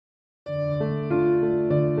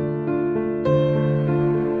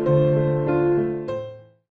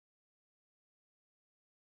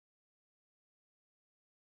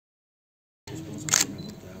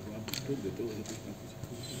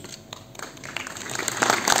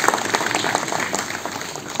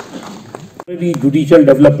Judicial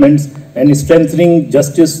Developments and Strengthening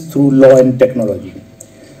Justice Through Law and Technology,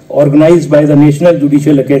 organized by the National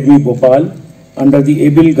Judicial Academy, Bhopal, under the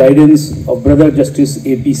able guidance of Brother Justice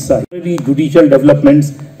A.P. Sai. Judicial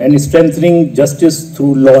Developments and Strengthening Justice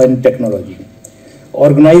Through Law and Technology,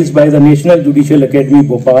 organized by the National Judicial Academy,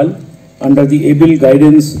 Bhopal, under the able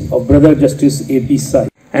guidance of Brother Justice A.P. Sai.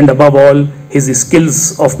 And above all, his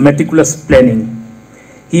skills of meticulous planning.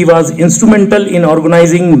 He was instrumental in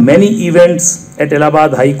organizing many events at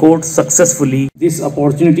Allahabad High Court successfully. This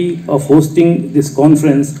opportunity of hosting this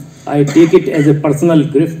conference, I take it as a personal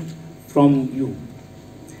gift from you.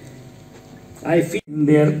 I feel in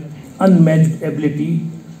their unmatched ability,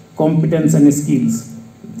 competence and skills.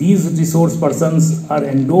 These resource persons are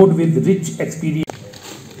endowed with rich experience.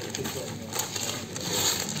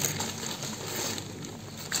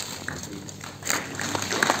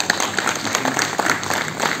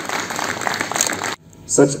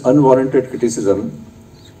 Such unwarranted criticism.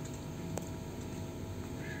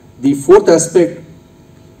 The fourth aspect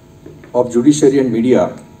of judiciary and media,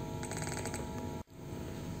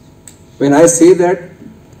 when I say that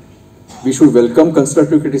we should welcome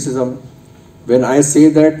constructive criticism, when I say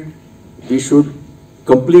that we should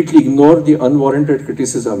completely ignore the unwarranted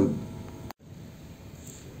criticism,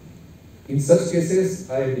 in such cases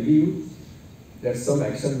I believe that some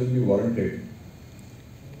action will be warranted.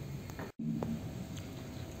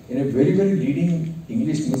 In a very, very leading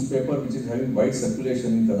English newspaper which is having wide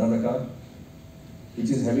circulation in Karnataka, which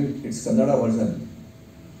is having its Kannada version,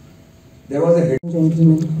 there was a head.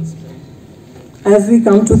 Gentlemen, as we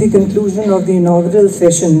come to the conclusion of the inaugural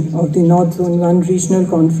session of the North Zone 1 Regional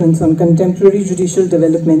Conference on Contemporary Judicial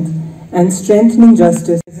Developments and Strengthening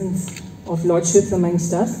Justice, the presence of Lordships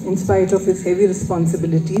amongst us, in spite of his heavy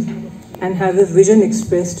responsibilities, and have a vision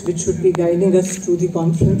expressed which should be guiding us through the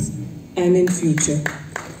conference and in future.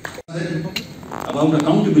 About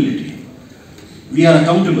accountability. We are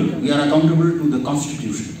accountable. We are accountable to the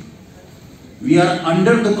Constitution. We are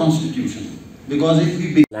under the Constitution. Because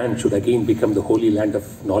if we... Land should again become the holy land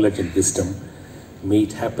of knowledge and wisdom. May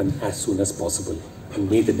it happen as soon as possible. And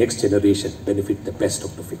may the next generation benefit the best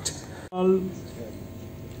out of it.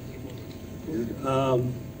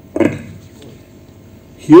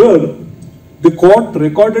 Here, the court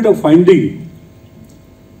recorded a finding